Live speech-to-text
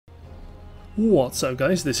What's up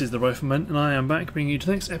guys, this is the Rifleman and I am back bringing you to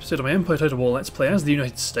the next episode of my Empire Total War Let's Play as the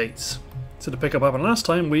United States. So to pick up on last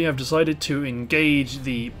time, we have decided to engage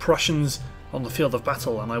the Prussians on the field of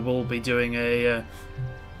battle, and I will be doing a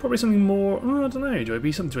probably something more, I don't know, do I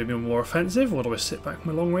be more offensive, or do I sit back with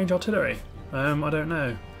my long range artillery? I don't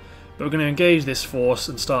know. But we're going to engage this force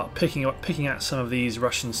and start picking at some of these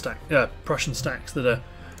Prussian stacks that are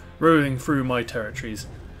roving through my territories.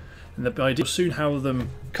 And the idea will soon have them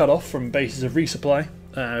cut off from bases of resupply.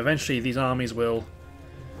 Eventually these armies will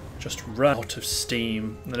just run out of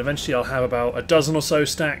steam, and then eventually I'll have about a dozen or so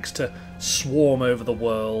stacks to swarm over the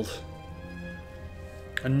world,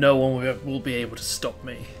 and no one will be able to stop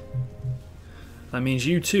me. That means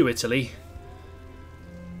you too, Italy.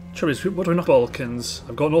 Trouble is, what do I not Balkans?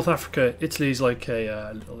 I've got North Africa. Italy's like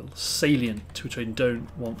a little salient, which I don't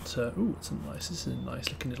want to. Ooh, this is a nice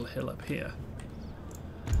looking little hill up here.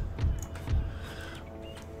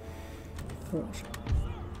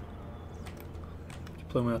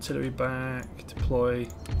 Deploy my artillery back, deploy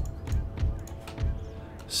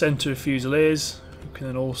centre of Fusiliers, who can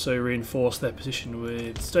then also reinforce their position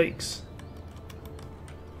with stakes.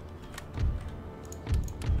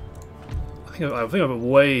 I think I've got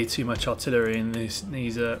way too much artillery in these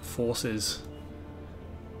forces.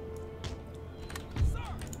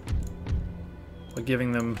 By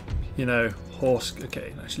giving them, you know, horse.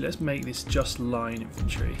 Okay, actually, let's make this just line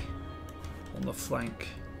infantry on the flank.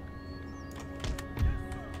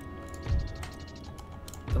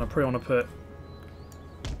 Then I probably want to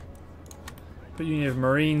put unit of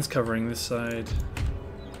Marines covering this side.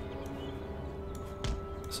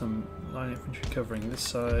 Some line infantry covering this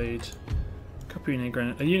side. A couple unit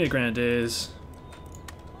of Grenadiers.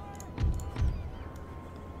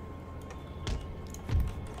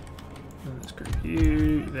 And let's group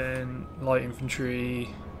you. Then light infantry.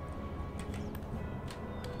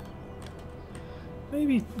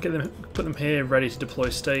 Maybe put them here ready to deploy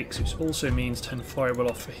stakes, which also means turn fireball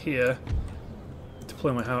off for here.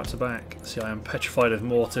 Deploy my howitzer back. See, I am petrified of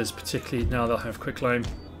mortars, particularly now they'll have quicklime.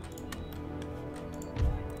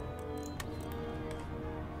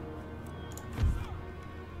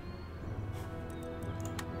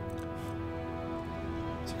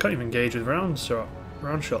 So I can't even engage with round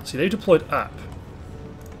shot. See, they deployed up.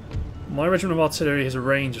 My regiment of artillery has a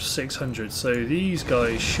range of 600, so these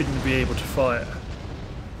guys shouldn't be able to fire.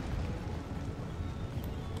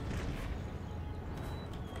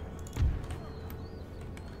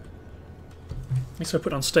 So I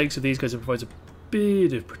put on stakes of these guys. It provides a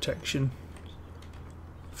bit of protection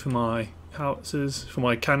for my howitzers, for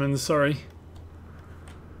my cannons, sorry.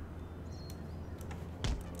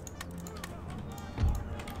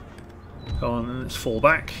 Go on, and let's fall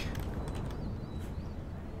back.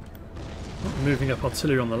 Moving up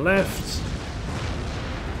artillery on the left.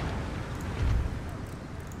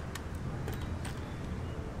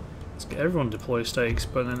 Let's get everyone to deploy stakes,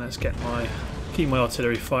 but then let's keep my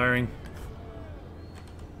artillery firing.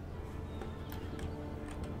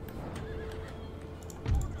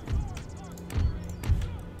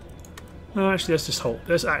 No, actually,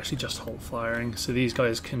 let's actually just hold firing, so these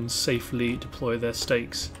guys can safely deploy their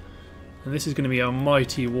stakes. And this is going to be a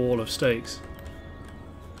mighty wall of stakes.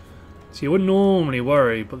 So you wouldn't normally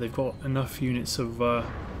worry, but they've got enough units of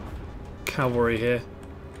cavalry here.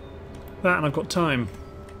 That, and I've got time.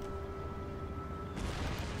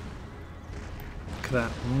 Look at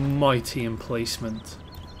that mighty emplacement.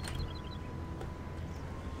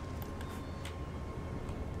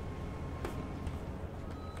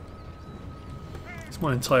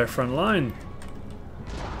 My entire front line.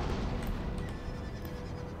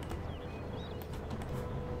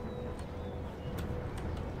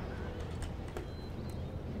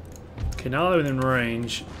 Okay, now they're within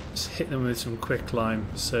range, let's hit them with some quicklime.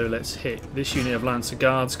 So let's hit this unit of Lancer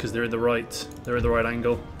Guards because they're at the right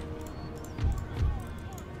angle.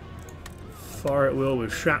 Fire at will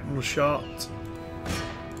with shrapnel shot.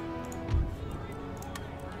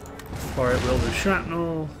 Fire at will with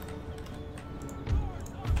shrapnel.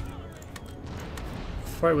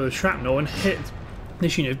 Fire with a shrapnel and hit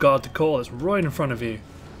this unit of Guard de Corps that's right in front of you.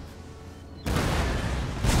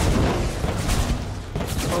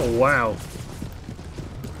 Oh wow.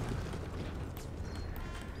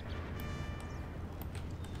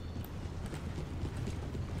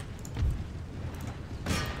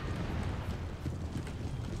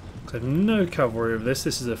 I have no cavalry of this.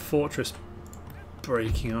 This is a fortress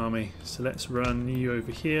breaking army. So let's run you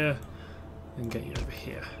over here and get you over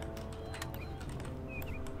here.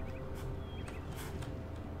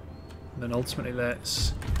 Then ultimately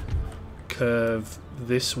let's curve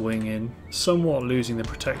this wing in, somewhat losing the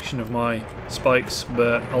protection of my spikes,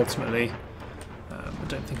 but ultimately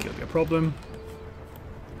don't think it'll be a problem.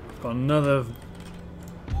 Got another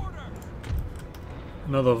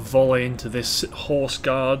volley into this horse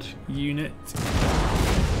guard unit.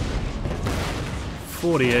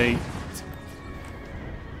 48.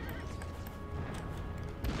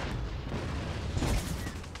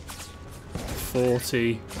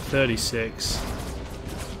 40, 36.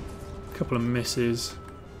 A couple of misses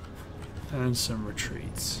and some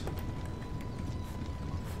retreats.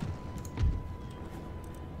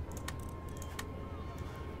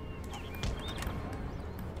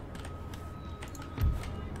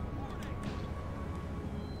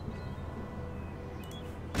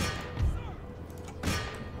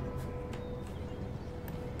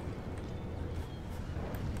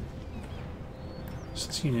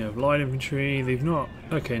 This unit of light infantry, they've not...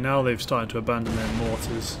 Okay, now they've started to abandon their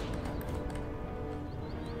mortars.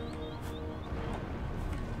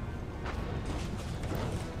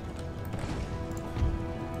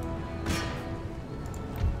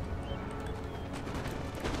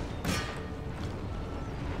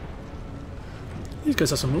 These guys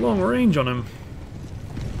have some long range on them.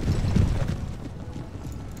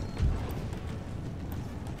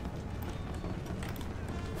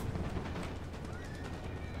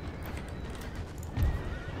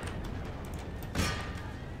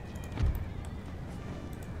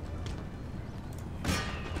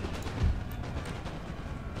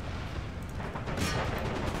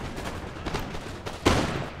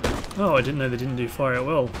 Oh, I didn't know they didn't do fire at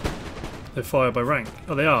will. They fire by rank.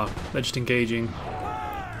 Oh, they are. They're just engaging.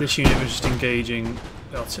 This unit was just engaging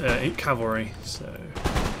cavalry, so...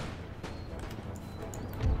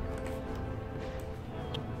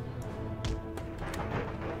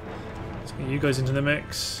 Let's get you guys into the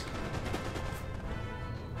mix.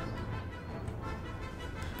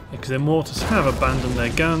 Because their mortars have abandoned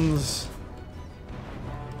their guns.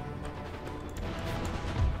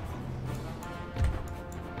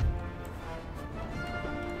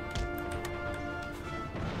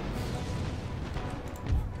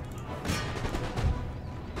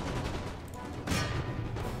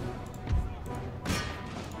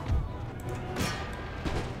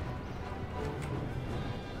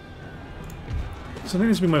 So I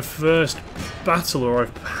think this has been my first battle where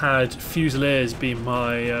I've had Fusiliers be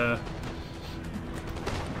my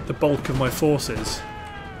the bulk of my forces.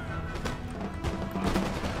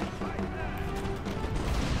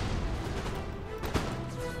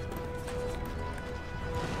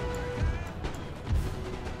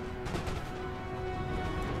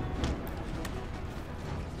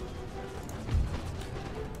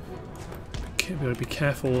 Gotta be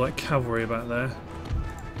careful, like cavalry back there.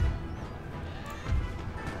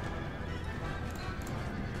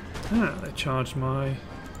 Ah, they charged my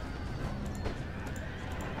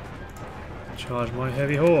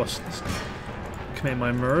heavy horse. Let's commit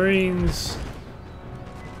my marines.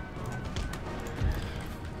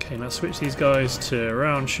 Okay, now switch these guys to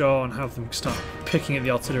round shot and have them start picking at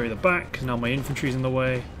the artillery at the back, because now my infantry's in the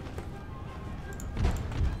way.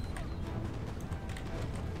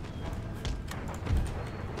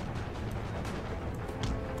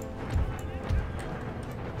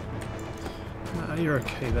 You're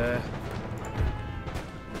okay there.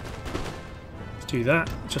 Let's do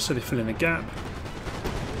that, just so they fill in the gap.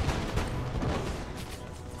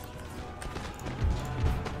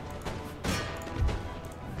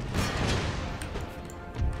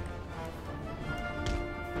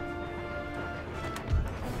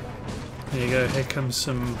 There you go, here comes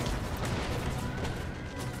some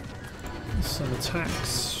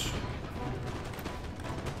attacks.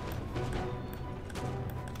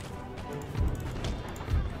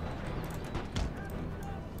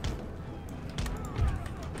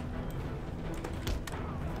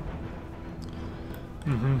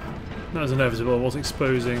 That was inevitable, I was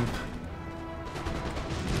exposing.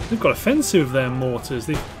 They've got offensive their mortars.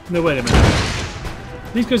 No, wait a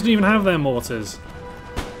minute. These guys don't even have their mortars.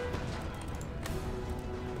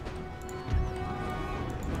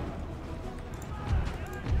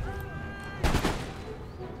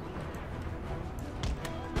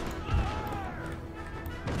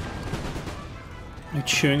 They're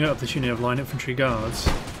chewing up this unit of line infantry guards.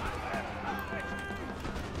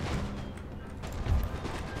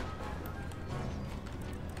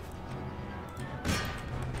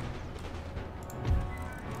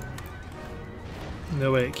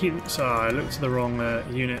 No wait, sorry, I looked at the wrong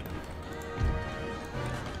unit.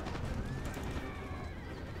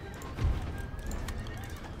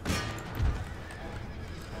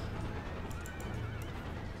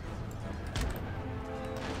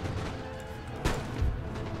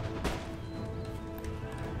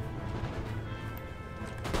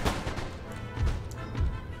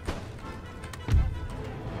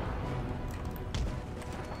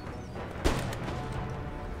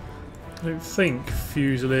 I don't think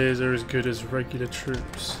Fusiliers are as good as regular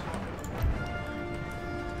troops.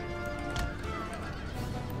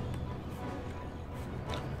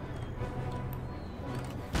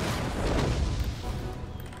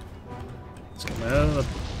 Let's get my other.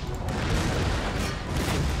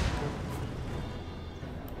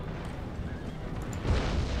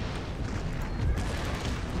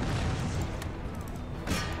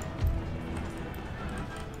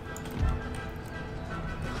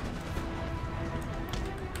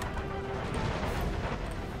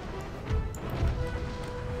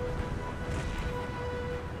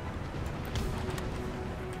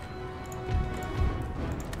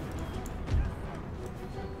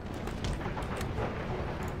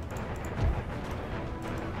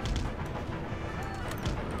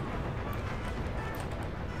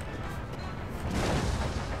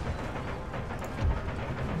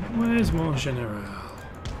 Where's mon general?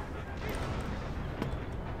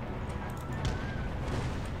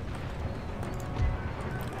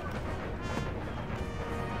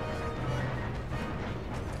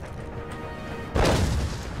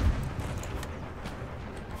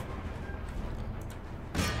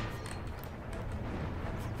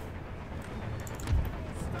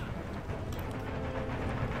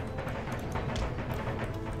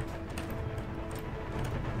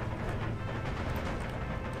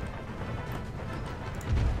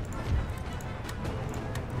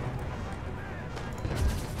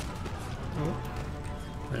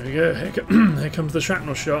 There we go, here comes the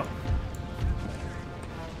shrapnel shot.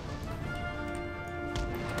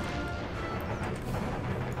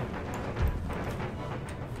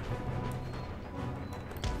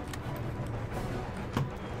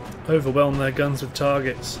 Overwhelm their guns with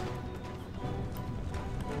targets.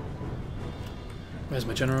 Where's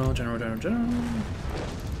my general? General.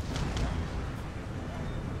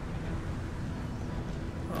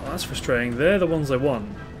 Oh, that's frustrating. They're the ones I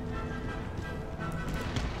want.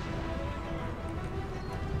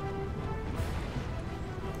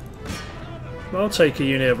 I'll take a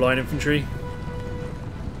unit of line infantry.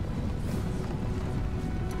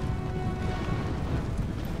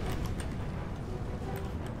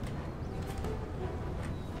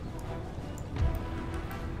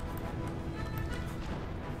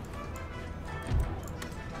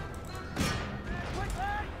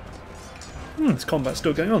 This combat's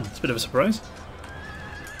still going on. It's a bit of a surprise.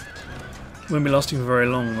 Won't be lasting for very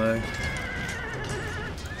long though.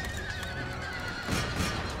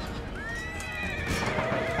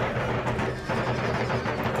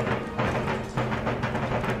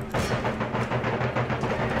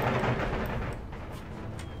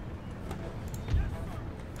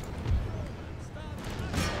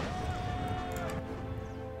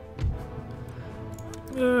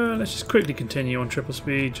 Let's just quickly continue on triple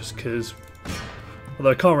speed, just because.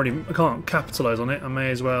 Although I can't capitalise on it. I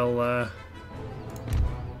may as well.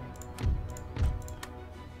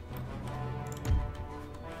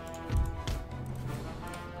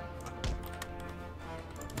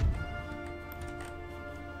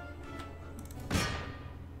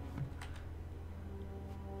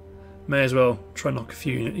 May as well try and knock a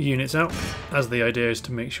few units out, as the idea is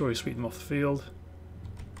to make sure you sweep them off the field.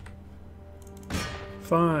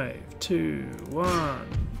 5, 2, 1.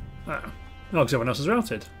 Ah. Oh, because everyone else is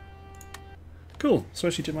routed. Cool. So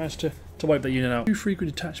actually did manage to wipe that unit out. Too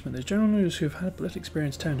frequent detachment. There's generals who have had political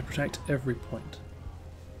experience tend to protect every point.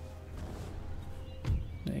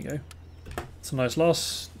 There you go. It's a nice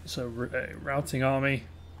loss. So routing army.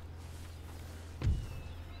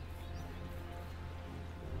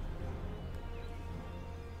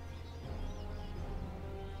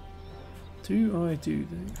 I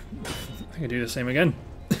think I do the same again.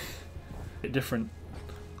 A bit different.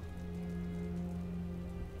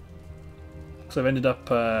 Because I've ended up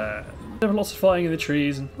there were lots of fighting in the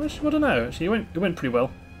trees, and actually, I don't know. Actually, it went pretty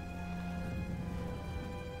well.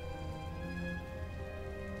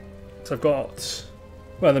 So I've got.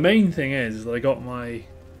 Well, the main thing is that I got my.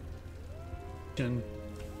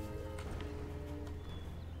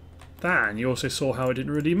 And you also saw how it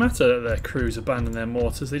didn't really matter that their crews abandoned their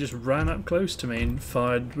mortars. They just ran up close to me and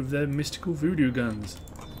fired with their mystical voodoo guns.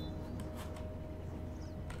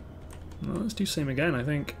 Well, let's do the same again, I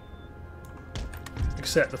think.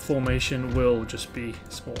 Except the formation will just be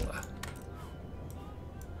smaller.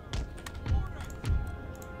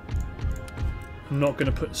 I'm not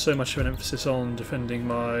going to put so much of an emphasis on defending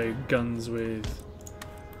my guns with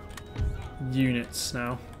units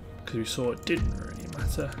now, because we saw it didn't really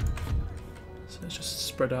matter. So let's just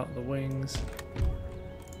spread out the wings.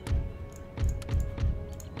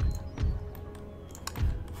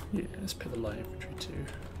 Yeah, let's pick the light infantry too.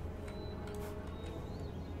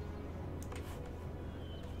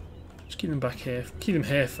 keep them back here. Keep them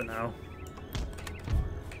here for now.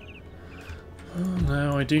 Oh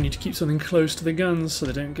no, I do need to keep something close to the guns so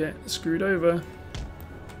they don't get screwed over.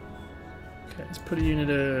 Okay, let's put a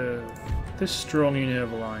unit of this strong unit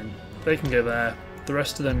of a line. They can go there. The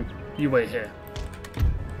rest of them, you wait here.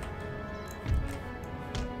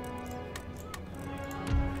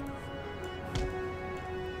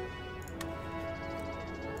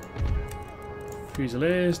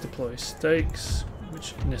 Fusiliers, deploy stakes,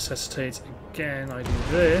 which necessitates again I do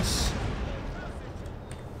this.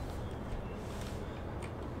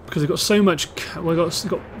 Because they've got so much, well, got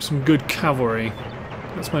some good cavalry.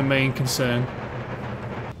 That's my main concern.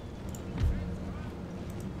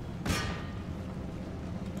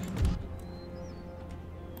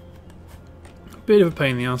 Bit of a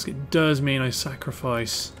pain in the ass. It does mean I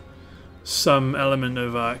sacrifice some element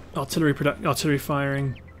of artillery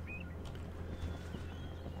firing,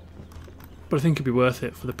 but I think it'd be worth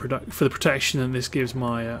it for the protection that this gives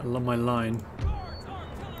my my line.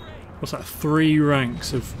 What's that? 3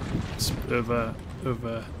 ranks of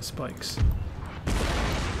spikes.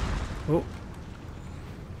 Oh,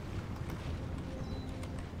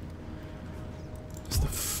 it's the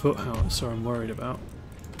foot howitzer I'm worried about.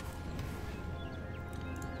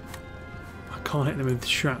 I can't hit them with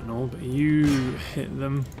shrapnel, but you hit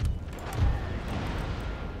them.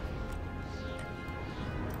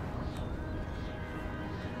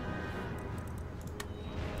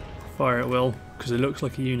 Fire at will, because it looks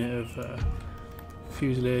like a unit of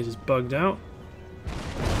Fusiliers is bugged out.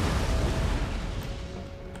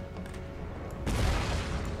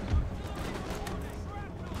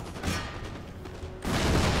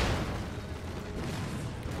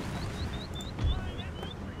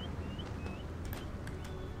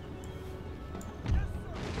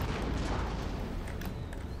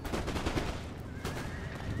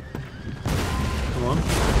 Come on.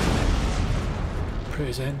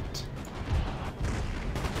 Present.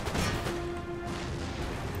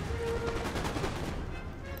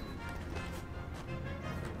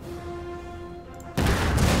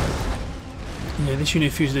 Yeah, this unit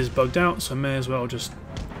of Fusiliers is bugged out, so I may as well just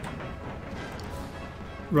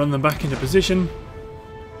run them back into position.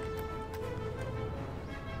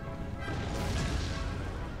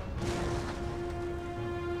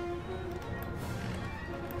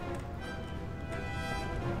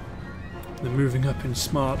 They're moving up in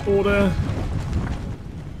smart order.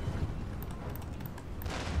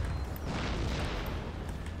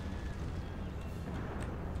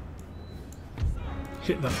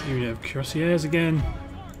 Hit that unit of cuirassiers again.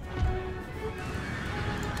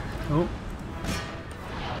 Oh.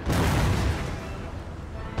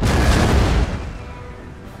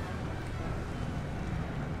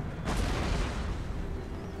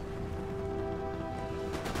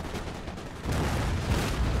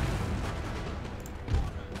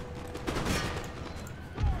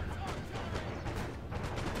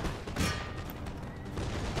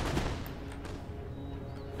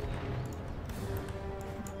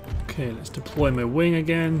 Okay, let's deploy my wing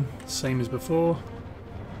again, same as before.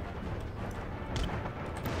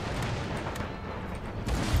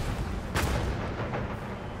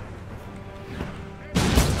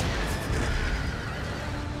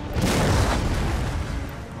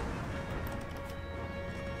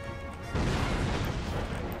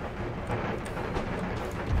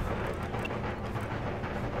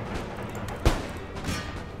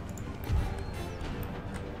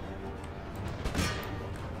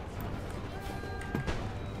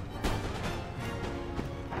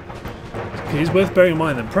 It's worth bearing in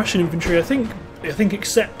mind that Prussian infantry, I think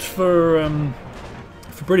except for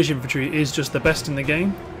British infantry, is just the best in the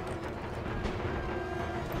game.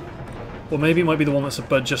 Or maybe it might be the one that's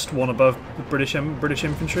just one above the British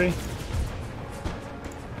infantry.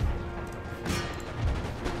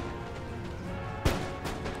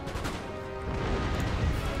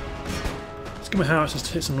 Let's get my howitzers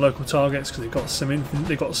to hit some local targets because they've got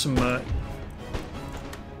some.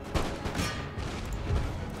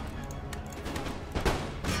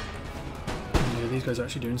 These guys are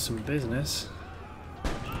actually doing some business.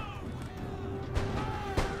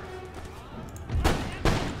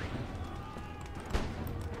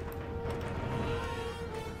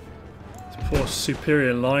 This poor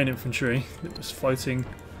superior line infantry that was fighting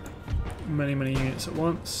many units at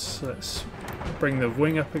once. So let's bring the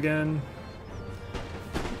wing up again.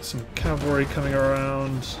 Some cavalry coming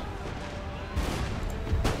around.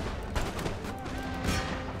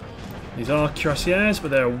 These are cuirassiers,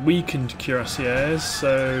 but they're weakened cuirassiers,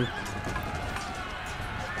 so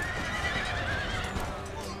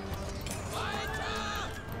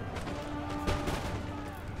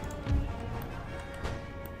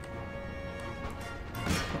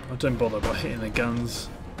don't bother about hitting the guns.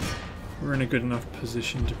 We're in a good enough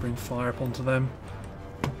position to bring fire up onto them.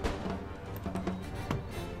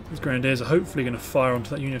 These grenadiers are hopefully going to fire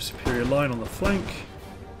onto that unit of superior line on the flank.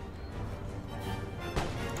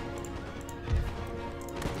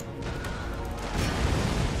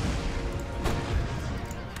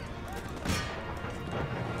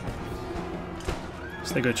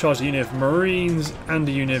 So they go charge a unit of Marines and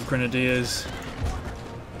a unit of Grenadiers.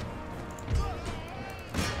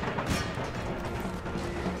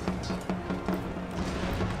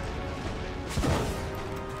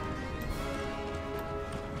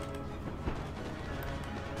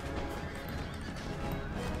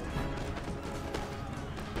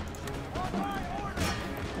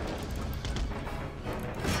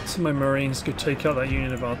 So my Marines could take out that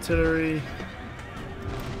unit of artillery.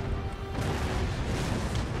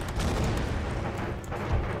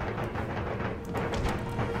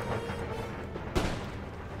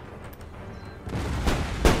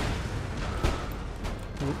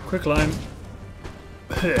 Quick line.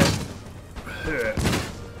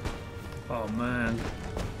 Oh man.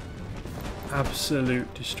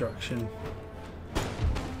 Absolute destruction.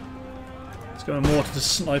 It's going more to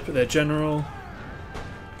snipe at their general.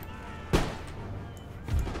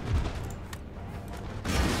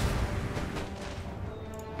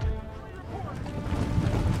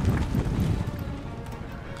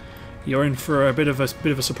 You're in for a bit of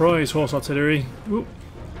a surprise, horse artillery. Ooh.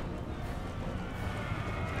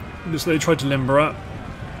 Just they tried to limber up,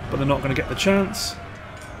 but they're not going to get the chance.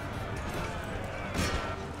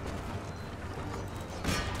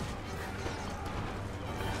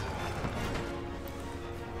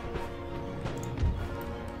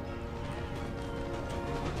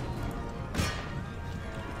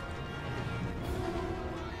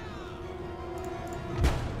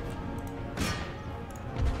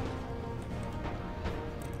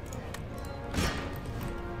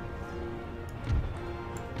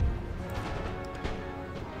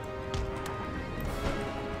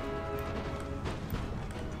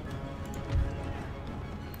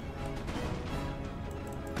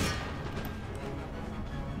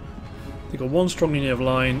 They've got one strong unit of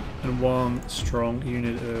line and one strong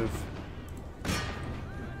unit of...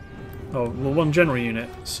 oh, well, one general unit,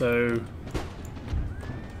 so...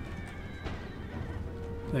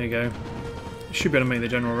 there you go. Should be able to make the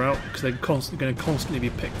general route, because they're going to constantly be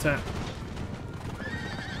picked at.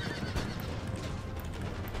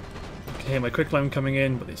 I can hear my quicklime coming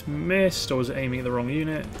in, but it's missed, or was it aiming at the wrong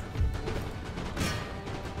unit?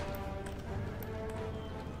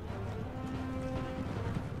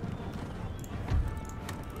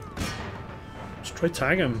 Try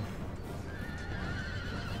tag him.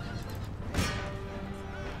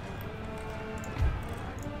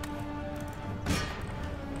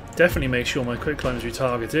 Definitely make sure my quick climb is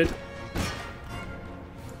retargeted.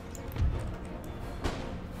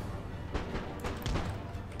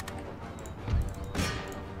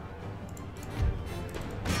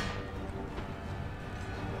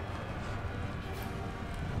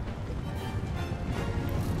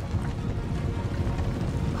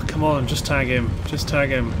 Come on, just tag him,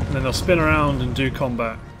 and then they'll spin around and do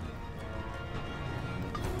combat.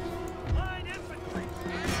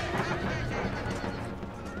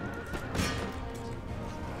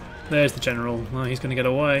 There's the general. Oh, he's going to get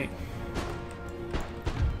away.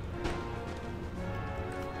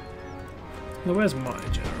 Now, where's my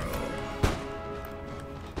general?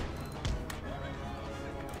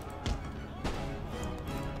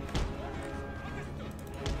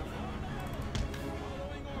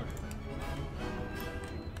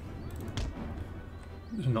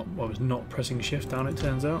 I was not pressing shift down, it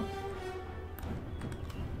turns out.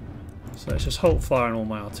 So let's just halt fire on all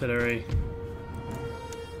my artillery.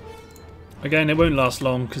 Again, it won't last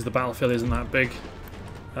long because the battlefield isn't that big,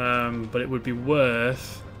 but it would be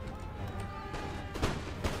worth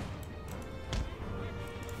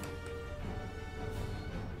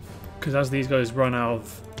because as these guys run out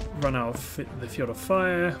of the field of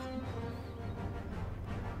fire,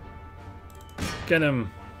 get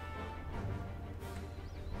them.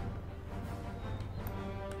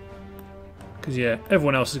 Because yeah,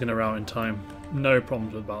 everyone else is going to rout in time. No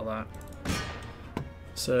problems about that.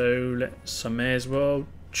 So I may as well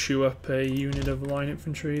chew up a unit of line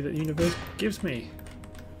infantry that the universe gives me.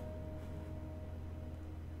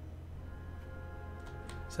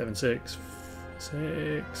 7, 6,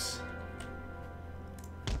 6.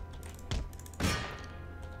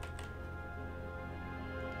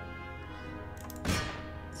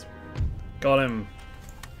 Got him.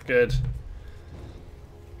 Good.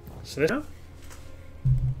 So this.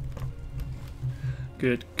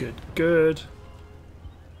 Good, good, good.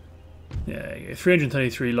 Yeah,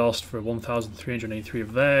 333 lost for 1,383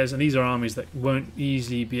 of theirs, and these are armies that won't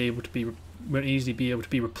easily be able to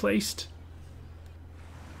be replaced.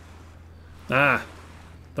 Ah,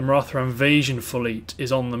 the Maratha invasion fleet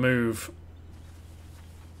is on the move.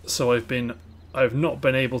 So I've not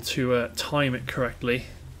been able to time it correctly.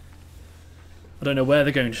 I don't know where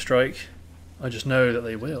they're going to strike. I just know that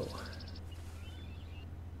they will.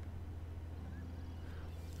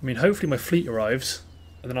 I mean, hopefully my fleet arrives,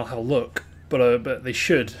 and then I'll have a look. But they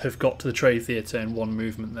should have got to the trade theatre in one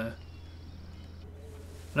movement there.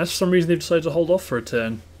 Unless for some reason they've decided to hold off for a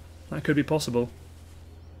turn. That could be possible.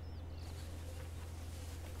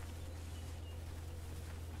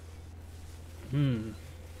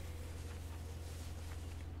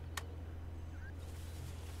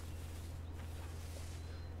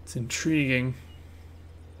 It's intriguing.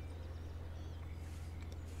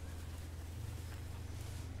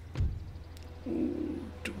 Ooh,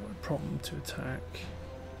 do I prompt them to attack?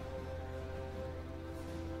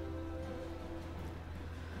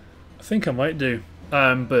 I think I might do.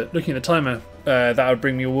 But looking at the timer, that would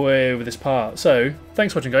bring me way over this part. So,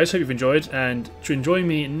 thanks for watching, guys. Hope you've enjoyed, and to join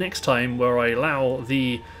me next time where I allow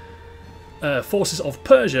the forces of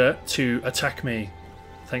Persia to attack me.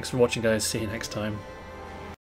 Thanks for watching, guys. See you next time.